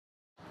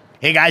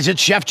Hey guys,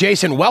 it's Chef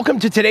Jason. Welcome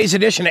to today's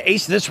edition of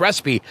Ace This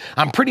Recipe.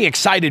 I'm pretty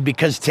excited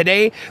because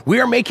today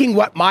we are making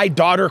what my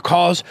daughter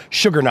calls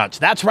sugar nuts.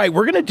 That's right,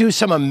 we're gonna do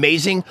some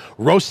amazing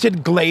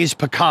roasted glazed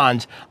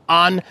pecans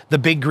on the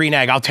Big Green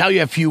Egg. I'll tell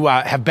you, if you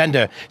have been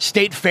to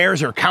state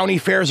fairs or county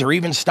fairs or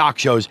even stock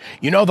shows,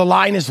 you know the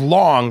line is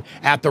long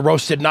at the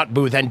roasted nut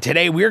booth. And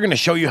today we're gonna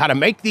show you how to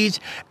make these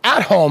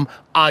at home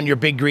on your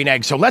Big Green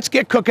Egg. So let's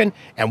get cooking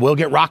and we'll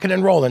get rocking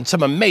and rolling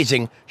some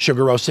amazing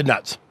sugar roasted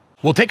nuts.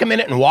 We'll take a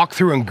minute and walk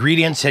through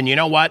ingredients, and you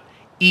know what?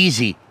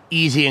 Easy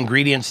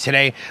ingredients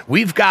today.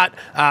 We've got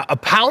a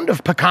pound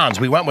of pecans.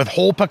 We went with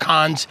whole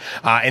pecans,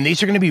 and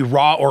these are gonna be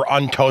raw or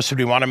untoasted.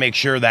 We wanna make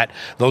sure that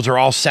those are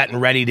all set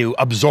and ready to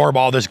absorb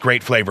all this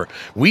great flavor.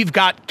 We've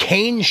got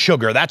cane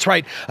sugar. That's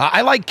right,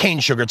 I like cane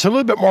sugar. It's a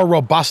little bit more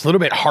robust, a little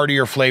bit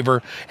heartier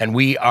flavor, and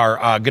we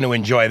are gonna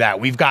enjoy that.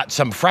 We've got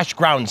some fresh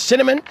ground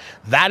cinnamon.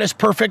 That is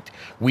perfect.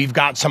 We've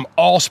got some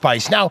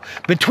allspice. Now,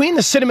 between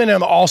the cinnamon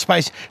and the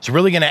allspice, it's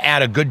really gonna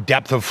add a good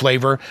depth of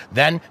flavor.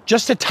 Then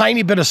just a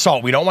tiny bit of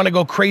salt. We don't wanna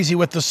go crazy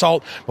with the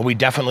salt, but we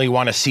definitely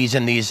want to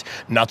season these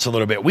nuts a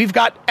little bit. We've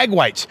got egg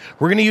whites.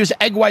 We're going to use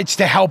egg whites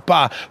to help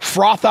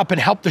froth up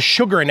and help the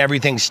sugar and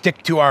everything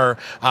stick to our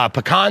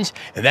pecans,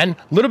 and then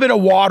a little bit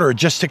of water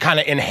just to kind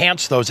of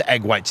enhance those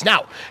egg whites.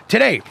 Now,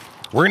 today,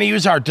 we're gonna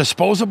use our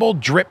disposable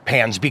drip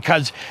pans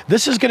because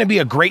this is gonna be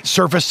a great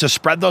surface to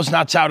spread those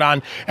nuts out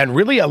on and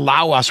really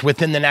allow us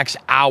within the next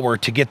hour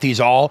to get these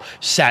all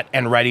set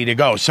and ready to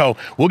go. So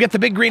we'll get the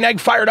Big Green Egg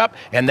fired up,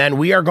 and then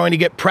we are going to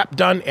get prep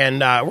done,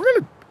 and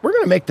we're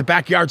gonna make the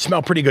backyard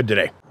smell pretty good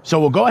today. So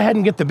we'll go ahead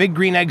and get the Big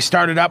Green Egg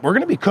started up. We're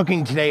gonna be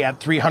cooking today at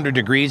 300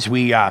 degrees.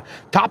 We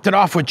topped it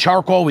off with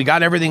charcoal. We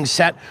got everything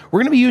set. We're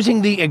gonna be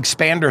using the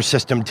expander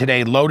system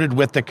today, loaded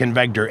with the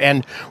convector.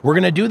 And we're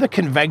gonna do the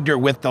convector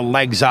with the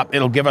legs up.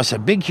 It'll give us a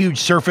big, huge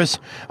surface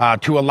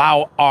to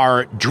allow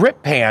our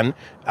drip pan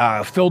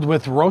filled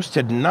with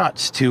roasted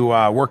nuts to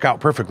work out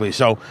perfectly.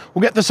 So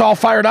we'll get this all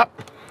fired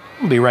up.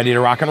 We'll be ready to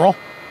rock and roll.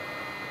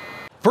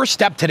 First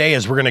step today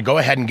is we're gonna go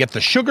ahead and get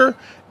the sugar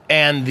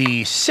and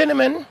the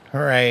cinnamon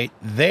right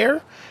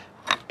there,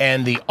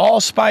 and the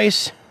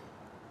allspice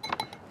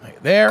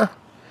right there,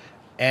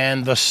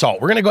 and the salt.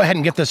 We're gonna go ahead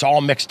and get this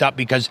all mixed up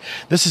because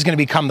this is gonna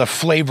become the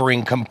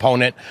flavoring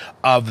component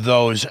of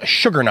those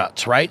sugar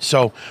nuts, right?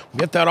 So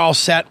get that all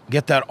set,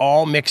 get that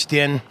all mixed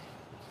in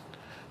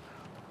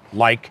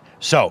like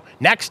so.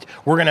 Next,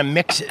 we're gonna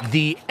mix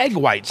the egg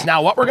whites.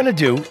 Now, what we're gonna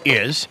do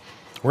is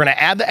we're gonna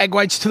add the egg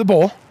whites to the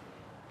bowl,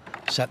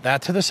 set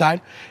that to the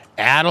side,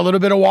 add a little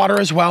bit of water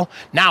as well.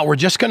 Now we're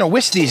just gonna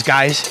whisk these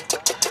guys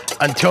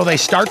until they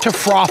start to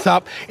froth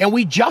up, and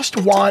we just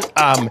want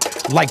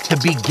like the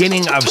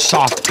beginning of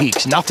soft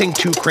peaks. Nothing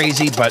too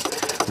crazy, but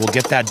we'll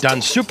get that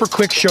done super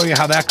quick, show you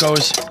how that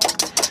goes.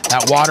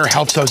 That water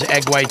helps those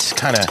egg whites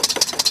kind of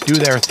do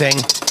their thing.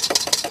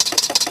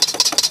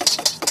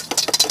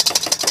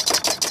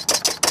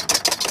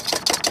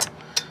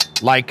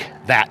 Like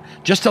that.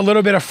 Just a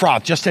little bit of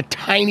froth, just a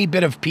tiny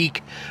bit of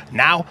peak.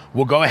 Now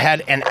we'll go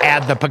ahead and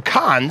add the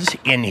pecans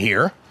in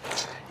here.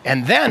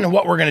 And then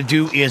what we're gonna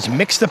do is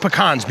mix the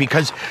pecans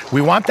because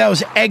we want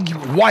those egg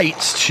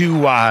whites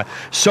to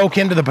soak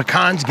into the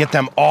pecans, get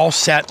them all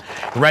set,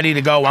 ready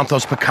to go. Want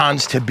those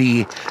pecans to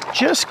be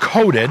just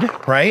coated,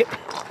 right?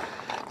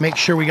 Make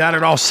sure we got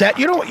it all set.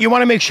 You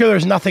wanna make sure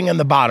there's nothing in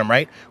the bottom,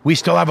 right? We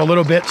still have a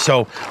little bit,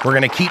 so we're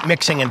gonna keep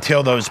mixing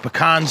until those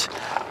pecans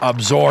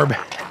absorb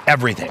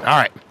everything. All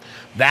right,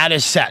 that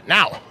is set.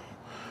 Now,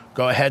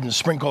 go ahead and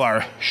sprinkle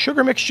our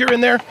sugar mixture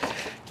in there.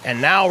 And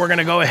now we're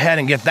gonna go ahead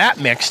and get that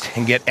mixed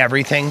and get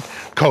everything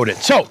coated.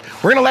 So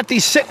we're gonna let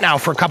these sit now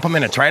for a couple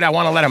minutes, right? I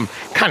wanna let them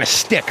kind of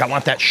stick. I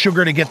want that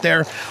sugar to get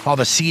there, all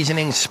the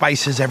seasonings,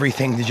 spices,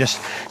 everything to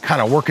just kind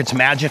of work its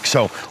magic.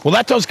 So we'll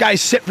let those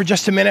guys sit for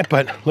just a minute,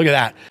 but look at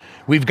that.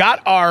 We've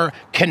got our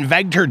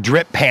convector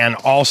drip pan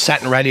all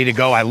set and ready to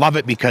go. I love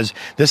it because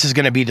this is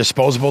gonna be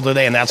disposable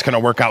today, and that's gonna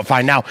work out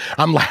fine. Now,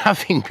 I'm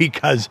laughing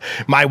because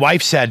my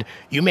wife said,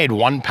 "You made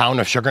 1 pound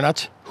of sugar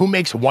nuts?" Who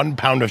makes 1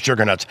 pound of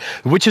sugar nuts?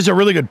 Which is a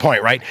really good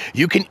point, right?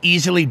 You can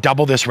easily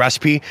double this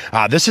recipe.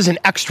 This is an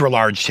extra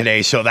large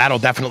today, so that'll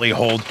definitely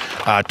hold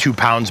 2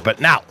 pounds. But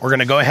now, we're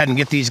gonna go ahead and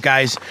get these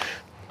guys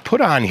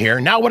put on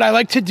here. Now, what I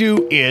like to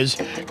do is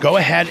go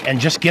ahead and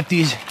just get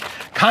these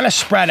kind of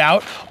spread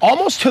out,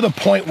 almost to the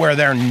point where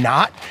they're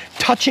not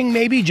touching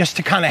maybe, just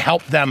to kind of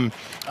help them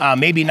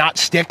maybe not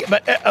stick,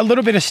 but a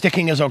little bit of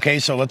sticking is okay,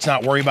 so let's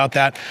not worry about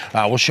that.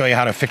 We'll show you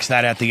how to fix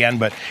that at the end,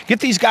 but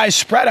get these guys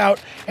spread out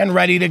and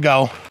ready to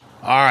go.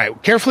 All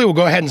right, carefully, we'll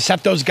go ahead and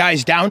set those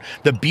guys down.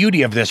 The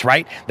beauty of this,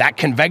 right? That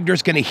convector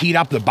is gonna heat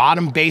up the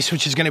bottom base,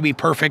 which is gonna be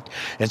perfect.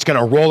 It's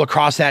gonna roll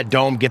across that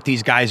dome, get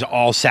these guys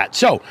all set.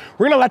 So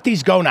we're gonna let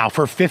these go now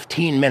for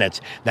 15 minutes.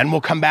 Then we'll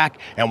come back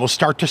and we'll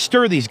start to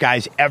stir these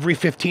guys every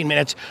 15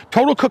 minutes.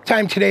 Total cook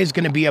time today is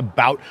gonna be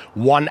about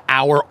 1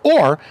 hour,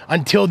 or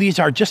until these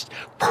are just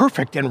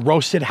perfect and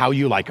roasted how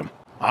you like them.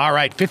 All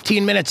right,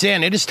 15 minutes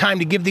in, it is time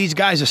to give these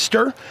guys a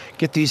stir,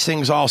 get these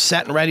things all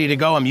set and ready to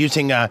go. I'm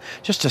using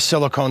just a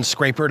silicone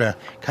scraper to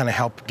kind of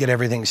help get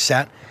everything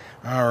set.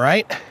 All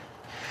right.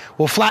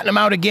 We'll flatten them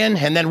out again,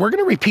 and then we're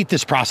gonna repeat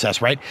this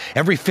process, right?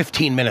 Every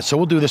 15 minutes. So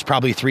we'll do this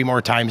probably 3 more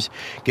times,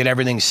 get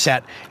everything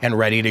set and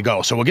ready to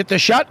go. So we'll get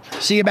this shut.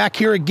 See you back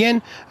here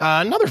again,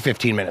 another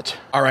 15 minutes.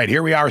 All right,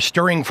 here we are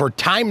stirring for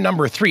time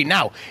number 3.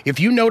 Now, if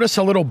you notice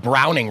a little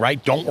browning,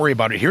 right, don't worry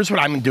about it. Here's what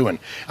I'm doing.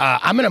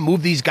 I'm gonna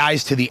move these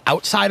guys to the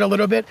outside a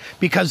little bit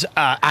because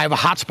I have a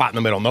hot spot in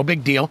the middle, no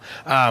big deal.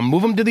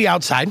 Move them to the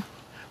outside.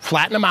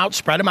 Flatten them out,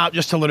 spread them out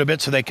just a little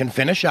bit so they can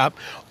finish up.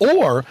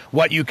 Or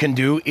what you can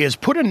do is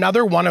put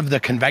another one of the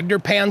convector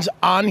pans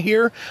on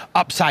here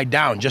upside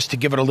down just to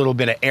give it a little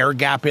bit of air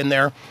gap in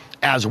there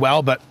as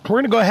well. But we're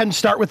gonna go ahead and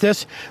start with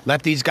this,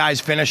 let these guys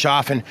finish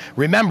off. And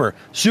remember,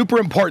 super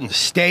important,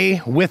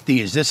 stay with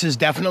these. This is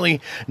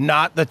definitely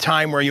not the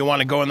time where you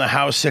wanna go in the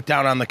house, sit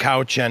down on the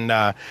couch and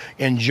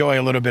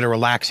enjoy a little bit of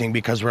relaxing,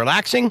 because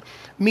relaxing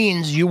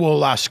means you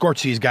will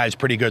scorch these guys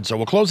pretty good. So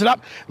we'll close it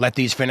up, let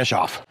these finish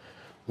off.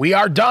 We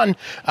are done.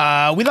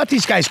 We let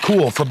these guys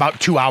cool for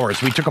about 2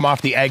 hours. We took them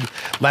off the egg,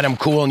 let them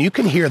cool, and you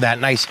can hear that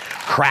nice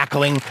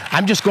crackling.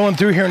 I'm just going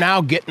through here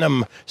now, getting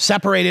them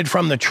separated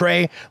from the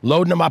tray,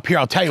 loading them up here.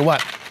 I'll tell you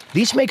what,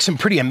 these make some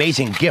pretty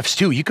amazing gifts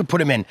too. You could put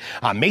them in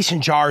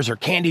mason jars or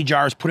candy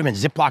jars, put them in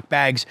Ziploc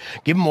bags,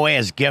 give them away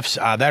as gifts.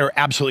 That are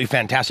absolutely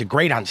fantastic.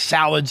 Great on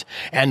salads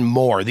and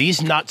more.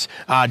 These nuts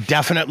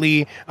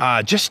definitely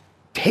just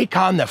take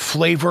on the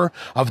flavor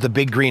of the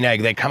big green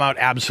egg. They come out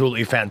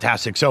absolutely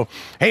fantastic. So,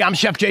 hey, I'm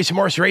Chef Jason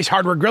Morris, your Ace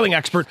Hardware grilling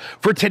expert.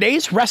 For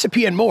today's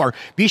recipe and more,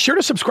 be sure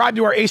to subscribe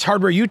to our Ace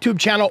Hardware YouTube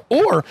channel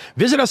or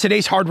visit us at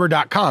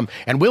acehardware.com.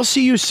 And we'll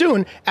see you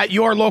soon at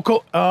your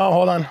local,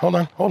 hold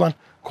on.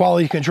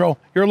 Quality control.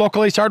 Your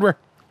local Ace Hardware.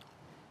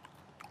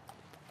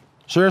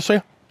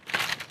 Seriously?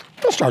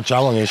 Let's start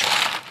selling these.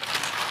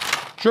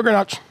 Sugar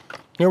nuts.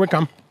 Here we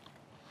come.